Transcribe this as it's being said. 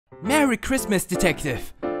Merry Christmas,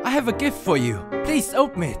 Detective! I have a gift for you. Please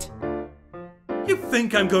open it. You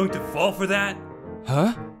think I'm going to fall for that?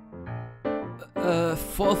 Huh?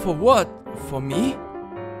 Fall for what? For me?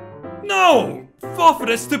 No! Fall for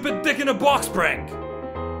that stupid dick in a box prank!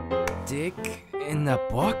 Dick in a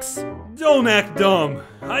box? Don't act dumb.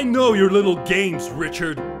 I know your little games,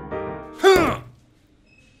 Richard. Huh.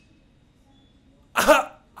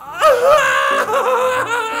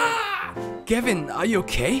 Gavin, are you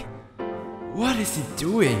okay? What is he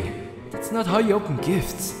doing? That's not how you open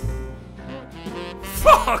gifts.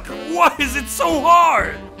 Fuck! Why is it so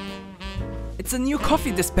hard? It's a new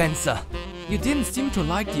coffee dispenser. You didn't seem to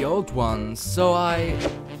like the old one, so I...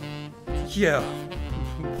 Yeah,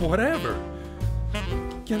 whatever.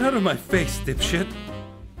 Get out of my face, dipshit.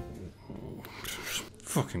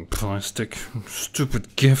 Fucking plastic.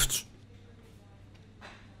 Stupid gifts.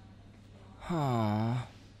 Aww.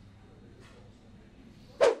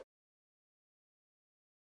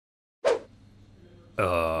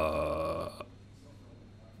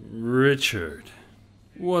 Richard,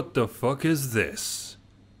 what the fuck is this?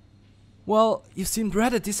 Well, you seemed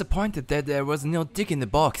rather disappointed that there was no dick in the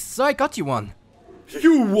box, so I got you one.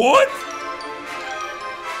 You what?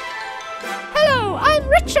 Hello, I'm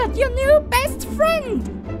Richard, your new best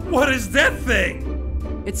friend. What is that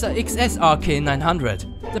thing? It's a XS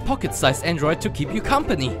RK900, the pocket-sized android to keep you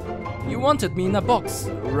company. You wanted me in a box,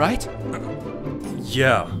 right?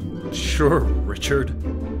 Yeah, sure, Richard.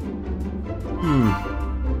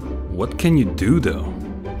 What can you do though?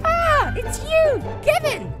 Ah, it's you,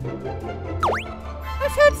 Gavin.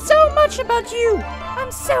 I've heard so much about you.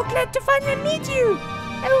 I'm so glad to finally meet you.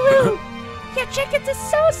 Oh, your jacket is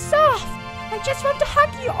so soft. I just want to hug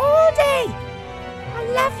you all day. I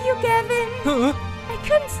love you, Gavin. Huh? I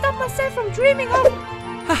couldn't stop myself from dreaming of...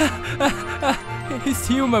 His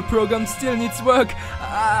humor program still needs work.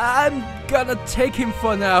 I'm gonna take him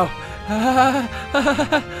for now.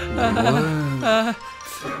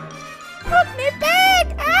 Put me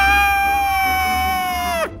back!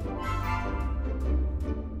 Ah!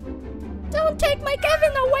 Don't take my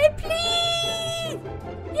Gavin away, please!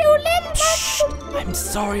 You little bastard! I'm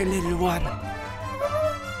sorry, little one.